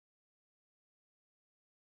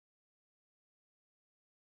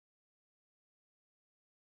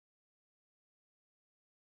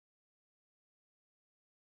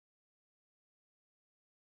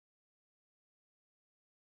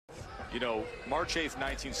You know, March 8th,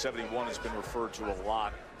 1971 has been referred to a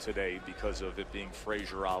lot today because of it being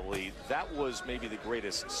Frazier Ali. That was maybe the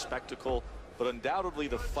greatest spectacle, but undoubtedly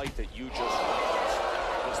the fight that you just referenced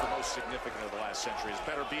was the most significant of the last century. As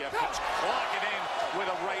Beterbiev comes clocking in with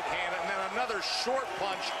a right hand, and then another short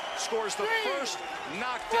punch scores the first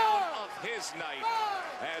knockdown of his night,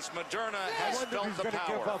 as Moderna has felt the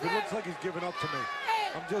power. Give up. It looks like he's giving up to me.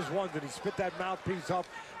 I'm just wondering, he spit that mouthpiece up.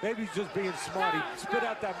 Maybe he's just being smart. He spit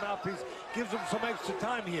out that mouthpiece, gives him some extra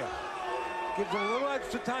time here. Gives him a little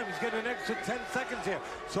extra time. He's getting an extra 10 seconds here.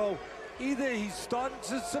 So either he's starting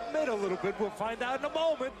to submit a little bit, we'll find out in a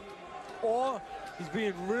moment, or he's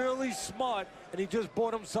being really smart and he just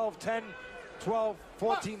bought himself 10, 12,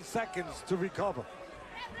 14 seconds to recover.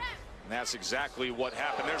 And that's exactly what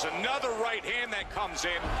happened. There's another right hand that comes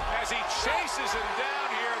in as he chases him down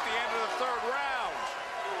here at the end of the third round.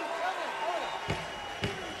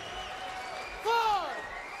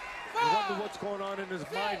 I wonder what's going on in his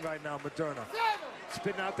mind right now, Moderna.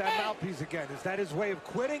 Spitting out that mouthpiece again. Is that his way of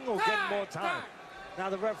quitting or getting more time? Now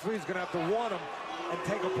the referee's going to have to warn him and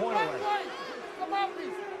take a point away.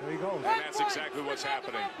 There he goes. And that's exactly what's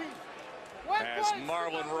happening. As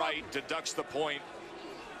Marlon Wright deducts the point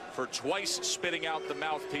for twice spitting out the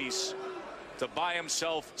mouthpiece to buy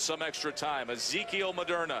himself some extra time. Ezekiel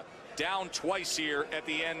Moderna down twice here at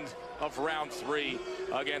the end of round 3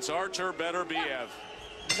 against Artur Benerbiev.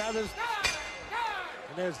 Now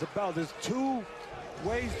there's the bell. There's two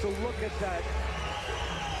ways to look at that.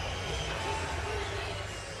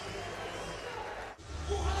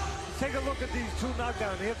 Take a look at these two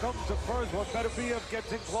knockdowns. Here comes the first one. Beterbiev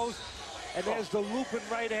gets in close, and there's the looping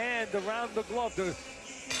right hand around the glove.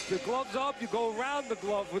 The glove's up, you go around the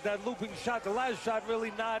glove with that looping shot. The last shot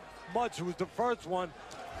really not much. It was the first one.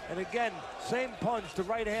 And again, same punch, the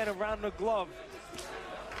right hand around the glove.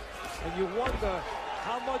 And you wonder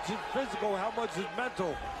how much is physical, how much is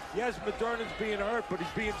mental. Yes, Moderna's being hurt, but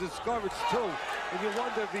he's being discouraged too. And you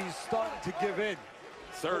wonder if he's starting to give in.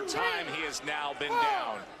 Third time he has now been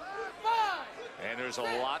down. And there's a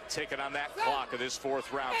lot ticking on that clock of this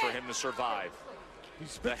fourth round for him to survive.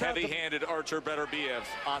 The heavy-handed Artur Benerbiev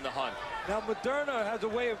on the hunt. Now Moderna has a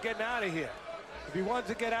way of getting out of here. If he wants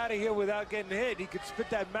to get out of here without getting hit, he could spit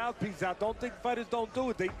that mouthpiece out. Don't think fighters don't do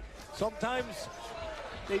it. Sometimes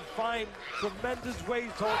they find tremendous ways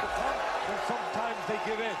to overcome, and sometimes they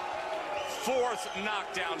give in. Fourth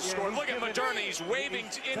knockdown score. Look at Moderna. He's waving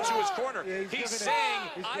into his corner. He's saying,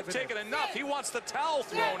 I've taken enough. He wants the towel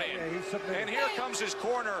thrown in. And here comes his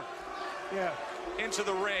corner into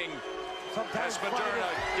the ring. Sometimes as Moderna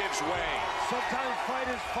gives way. Sometimes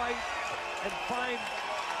fighters fight and find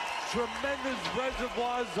tremendous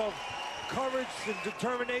reservoirs of courage and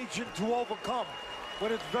determination to overcome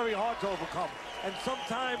when it's very hard to overcome. And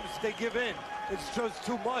sometimes they give in. It's just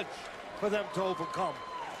too much for them to overcome.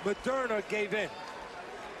 Moderna gave in.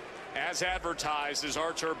 As advertised, is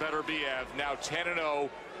Artur Benerbiev now 10-0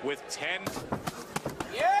 with 10.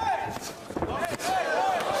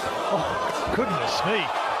 Oh, goodness me.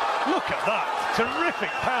 Look at that.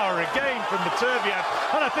 Terrific power again from Beterbiev.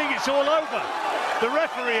 And I think it's all over. The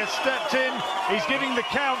referee has stepped in. He's giving the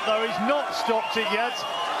count, though. He's not stopped it yet.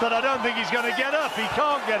 But I don't think he's going to get up. He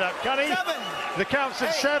can't get up, can he? 7. The count's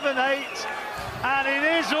at 7, 8. And it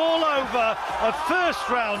is all over. A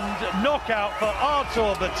first-round knockout for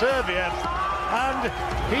Artur Beterbiev. And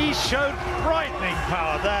he showed frightening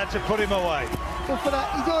power there to put him away. But for that,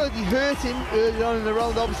 he'd already hurt him early on in the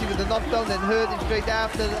round, obviously with the knockdown, then hurt him straight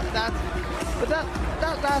after that. But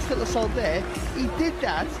that last little assault there, he did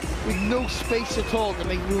that with no space at all to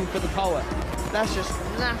make room for the power. That's just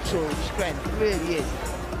natural strength, it really is.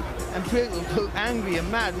 And people look angry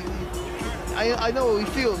and mad. I know how he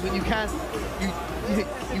feels when you can't,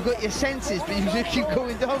 you've got your senses, but you just keep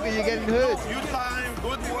going down and you're getting hurt.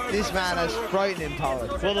 This man has frightening power.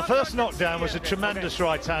 Well, the first knockdown was a tremendous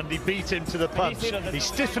right hand. He beat him to the punch. He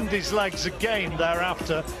stiffened his legs again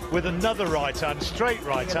thereafter with another right hand, straight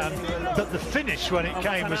right hand. But the finish, when it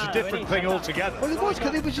came, was a different thing altogether. Well, it was,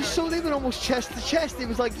 because it was just so, they were almost chest to chest. It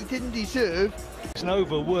was like he didn't deserve. It's an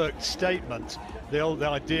overworked statement, the old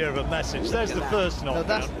idea of a message. There's the first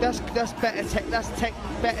knockdown. No, that's better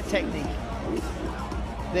technique.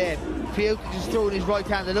 There, Field just throwing his right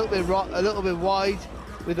hand a little bit wide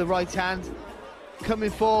with the right hand,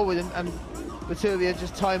 coming forward, and Beterbiev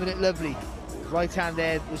just timing it lovely. Right hand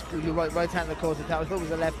there was your right hand that caused the damage. I thought it was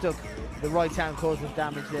the left hook. The right hand caused the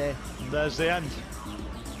damage there. And there's the end.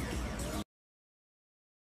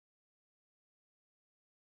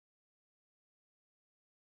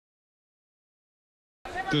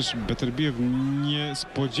 Też Beterbiev nie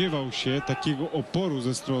spodziewał się takiego oporu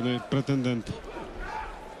ze strony pretendenta.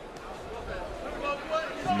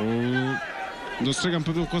 Dostrzegam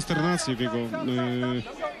pewną konsternację w jego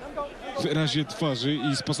wyrazie twarzy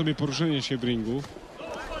i sposobie poruszania się w ringu.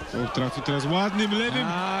 O, trafi teraz ładnym, lewym,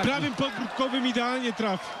 prawym podbródkowym, idealnie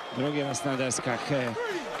trafi. Drugi raz na deskach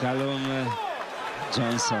Callum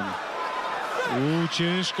Johnson.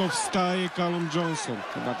 Ciężko wstaje Callum Johnson.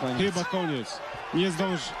 Chyba koniec. Chyba koniec. Nie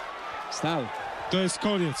zdąży. Wstał. To jest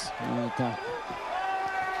koniec. No, tak.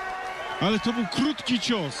 Ale to był krótki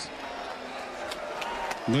cios.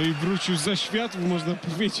 No i wrócił za światło, można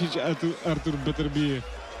powiedzieć, Artur Benerbiev.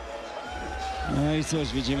 No i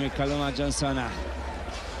cóż, widzimy Calluma Johnsona.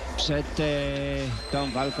 Przed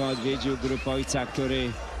tą walką odwiedził grób ojca,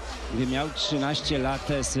 który, gdy miał 13 lat,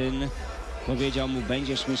 syn powiedział mu: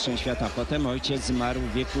 będziesz mistrzem świata. Potem ojciec zmarł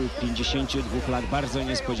w wieku 52 lat, bardzo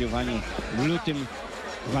niespodziewanie, w lutym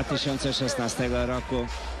 2016 roku.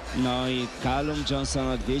 No i Callum Johnson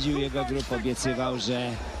odwiedził jego grób, obiecywał, że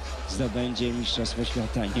zdobędzie mistrzostwo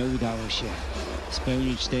świata. Nie udało się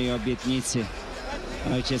spełnić tej obietnicy.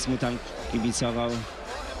 Ojciec mu tam kibicował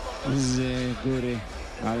z góry,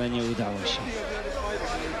 ale nie udało się.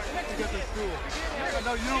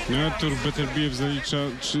 Artur Benerbiev zalicza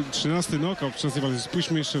 13 knockout w czasach walki.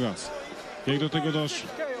 Spójrzmy jeszcze raz, jak do tego doszło.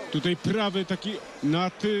 Tutaj prawy taki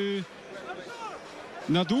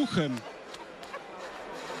nad uchem.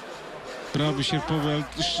 Prawy sierpowy,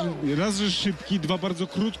 raz, że szybki, dwa bardzo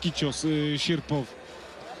krótki cios sierpowy.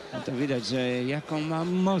 No to widać, że jaką ma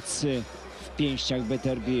moc w pięściach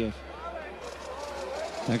Beterbiev.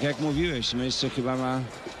 Tak jak mówiłeś, jeszcze chyba ma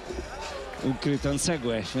ukrytą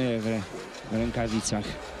cegłę w rękawicach,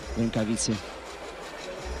 w rękawicy.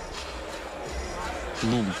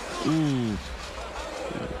 Bum.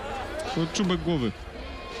 To czubek głowy.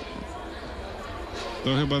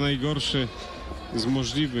 To chyba najgorszy z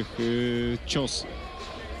możliwych cios.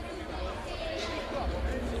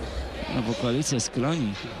 No w okolicy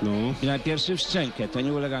skroni. No. I na pierwszy w szczękę, to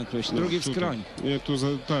nie ulega wątpliwości. Drugi w skroń. Nie, tu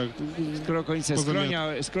tak. W okolicy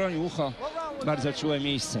skroń, ucho. Bardzo czułe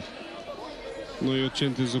miejsce. No i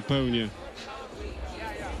odcięty zupełnie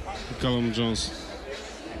Callum Johnson.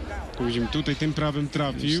 Tu widzimy, tutaj tym prawym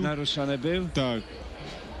trafił. Już naruszony był? Tak.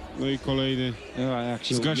 No i kolejny. No, a jak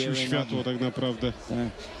się zgasił światło nogi. Tak naprawdę. Tak.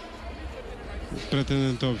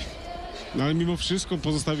 Pretendentowi. No ale mimo wszystko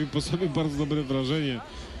pozostawił po sobie bardzo dobre wrażenie.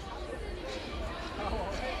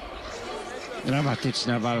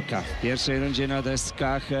 Dramatyczna walka. W pierwszej rundzie na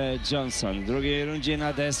deskach Johnson, w drugiej rundzie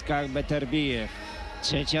na deskach Beterbiev.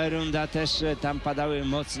 Trzecia runda też tam padały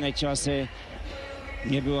mocne ciosy.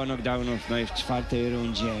 Nie było knockdownów. No i w czwartej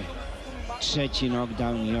rundzie trzeci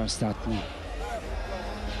knockdown i ostatni.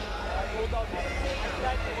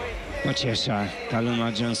 Pociesza Calluma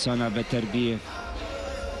Johnsona Beterbiev.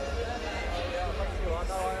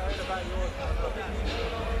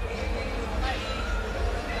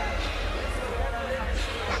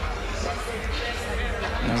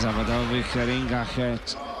 Na zawodowych ringach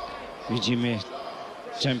widzimy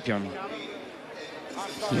czempion.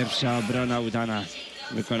 Pierwsza obrona udana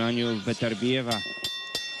w wykonaniu Beterbiewa.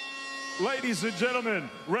 Ladies and gentlemen,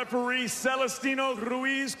 referee Celestino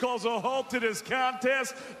Ruiz calls a halt to this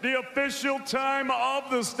contest. The official time of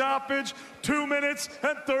the stoppage, 2 minutes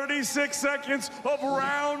and 36 seconds of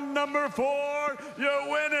round number 4. Your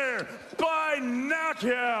winner by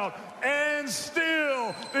knockout and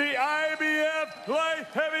still the IBF light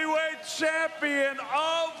heavyweight champion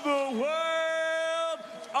of the world,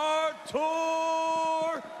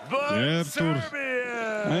 Artur Benerbiev.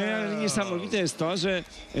 Ale niesamowite jest to, że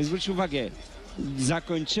zwróć uwagę,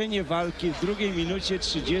 zakończenie walki w 2 minucie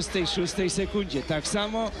 36 sekundzie. Tak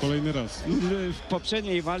samo kolejny raz w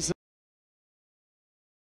poprzedniej walce.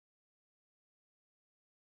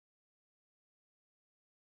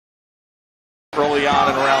 Early on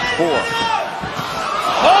in round 4.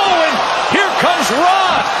 Oh, and here comes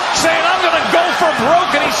Ron saying, I'm going to go for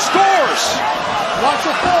broke, and he scores. Watch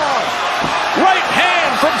the forearm. Right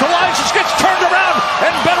hand from Kalajdzic gets turned around,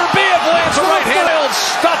 and Beterbiev lands a right hand.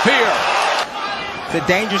 Stuff here. The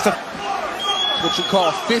dangers of what you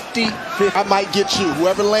call 50-50. I might get you.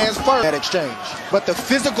 Whoever lands first that exchange. But the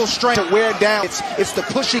physical strength to wear down, it's the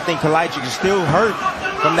pushing. I think Kalajdzic is still hurt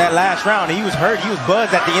from that last round. He was hurt. He was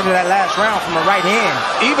buzzed at the end of that last round from a right hand.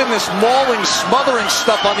 Even this mauling, smothering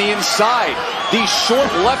stuff on the inside. These short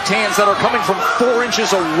left hands that are coming from 4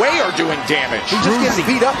 inches away are doing damage. He just gets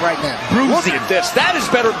beat up right now. Look at this. That is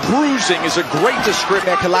better. Bruising is a great description.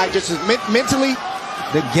 That Kalajdzic is mentally.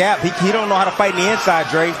 The gap, he don't know how to fight in the inside,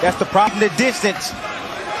 Dre. That's the problem. The distance,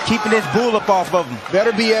 keeping his bull up off of him.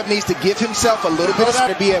 Beterbiev needs to give himself a little bit of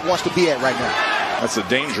Beterbiev wants to be at right now. That's a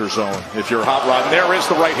danger zone if you're Hot Rod. And there is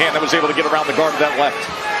the right hand that was able to get around the guard of that left.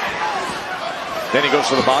 Then he goes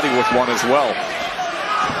to the body with one as well.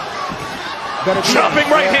 Chopping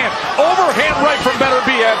right hand, overhand right from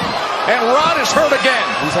Beterbiev, and Rod is hurt again.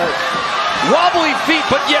 He's hurt. Wobbly feet,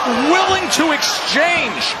 but yet willing to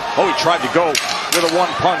exchange. Oh, he tried to go with a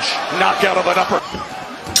one-punch knockout of an upper.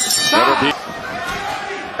 Beterbiev.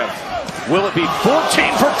 Will it be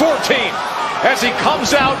 14 for 14 as he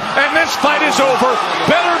comes out, and this fight is over?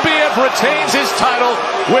 Beterbiev retains his title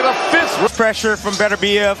with a fifth. Pressure from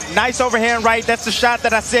Beterbiev. Nice overhand right. That's the shot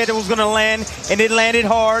that I said it was going to land, and it landed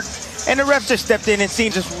hard. And the ref just stepped in and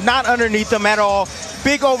seen just not underneath him at all.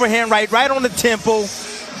 Big overhand right on the temple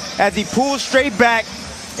as he pulls straight back,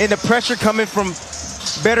 and the pressure coming from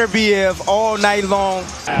Beterbiev all night long.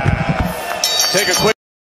 Take a quick.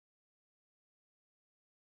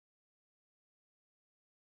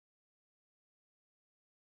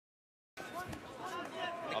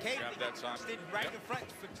 Grab that time. Right in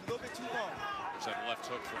front for a little bit too long. There's that left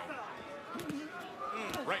hook from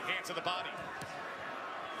right hand to the body.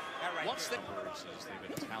 Right once they've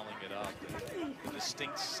been tallying it up, the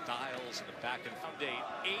distinct styles in the back and front.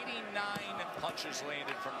 89 punches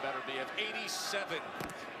landed from Beterbiev, 87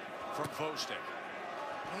 from Vostik.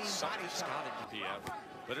 Something's got to be Beterbiev,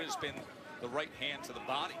 but it has been the right hand to the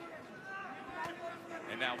body.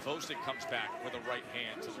 And now Vostik comes back with a right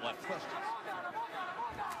hand to the left.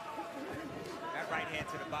 That right hand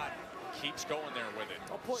to the body. Keeps going there with it.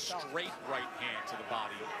 Straight right hand to the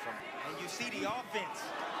body. And you see the offense.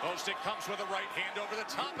 Vostik comes with a right hand over the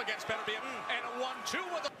top against Beterbiev. And a 1-2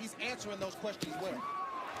 with a... He's answering those questions well.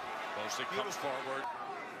 Vostik comes forward.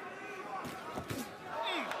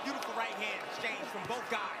 Beautiful right hand exchange from both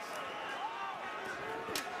guys.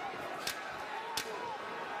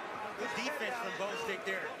 Good defense from Vostik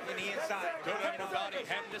there in the inside. Good upper body.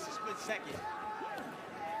 Just a split second.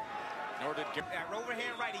 Nor did that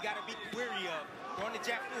overhand right, he got to be weary of. Going to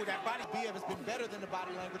Jack Food, that body. Beterbiev has been better than the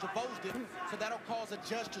body language of Vostik, so that'll cause a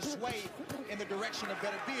judge to sway in the direction of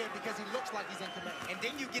Beterbiev because he looks like he's in command. And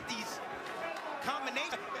then you get these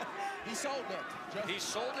combinations. He sold that. He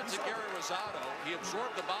sold it to Gary Rosado. He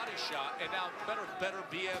absorbed the body shot, and now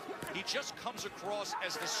Beterbiev, he just comes across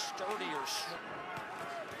as the sturdier.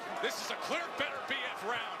 This is a clear Beterbiev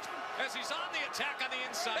round. As he's on the attack on the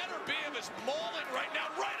inside, Beterbiev is mauling right now.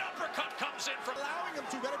 Right uppercut comes in from allowing him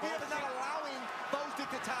to. Beterbiev is not allowing Vostik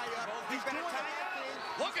to tie up. He's doing the right thing.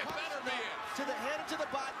 Look at Beterbiev. To the head and to the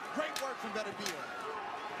body. Great work from Beterbiev.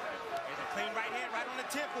 There's a clean right hand right on the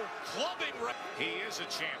temple. Clubbing right. He is a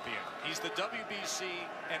champion. He's the WBC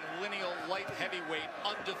and lineal light heavyweight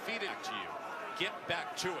undefeated to you. Get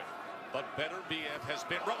back to it. But Beterbiev has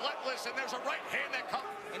been relentless, and there's a right hand that comes.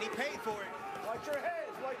 And he paid for it. Watch your head,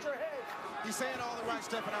 watch your head. He's saying all the right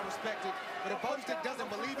stuff, and I respect it. But if Vostik doesn't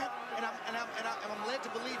believe it, and I'm led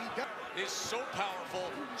to believe he does. Is so powerful,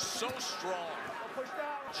 so strong.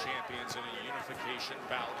 Champions in a unification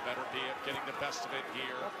bout. Beterbiev getting the best of it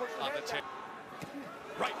here on the tip.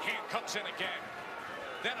 Right hand comes in again.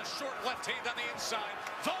 Then a short left hand on the inside.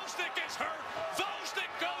 Vostik is hurt.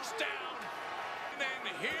 Vostik goes down. And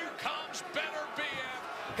then here comes Beterbiev.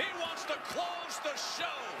 He wants to close the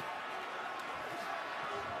show.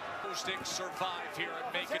 Vostik survive here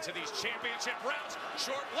and make it to these championship rounds.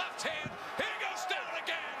 Short left hand. He goes down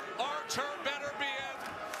again. Artur Benerbiev,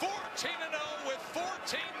 14-0 with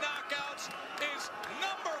 14 knockouts, is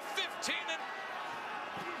number 15.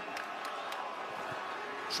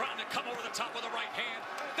 Trying to come over the top with a right hand.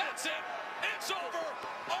 That's it. It's over.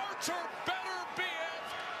 Artur Benerbiev.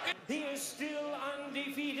 He is still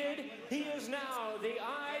undefeated. He is now the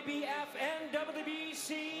IBF and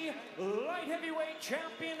WBC light heavyweight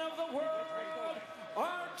champion of the world,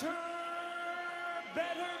 Artur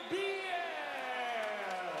Benerbiev.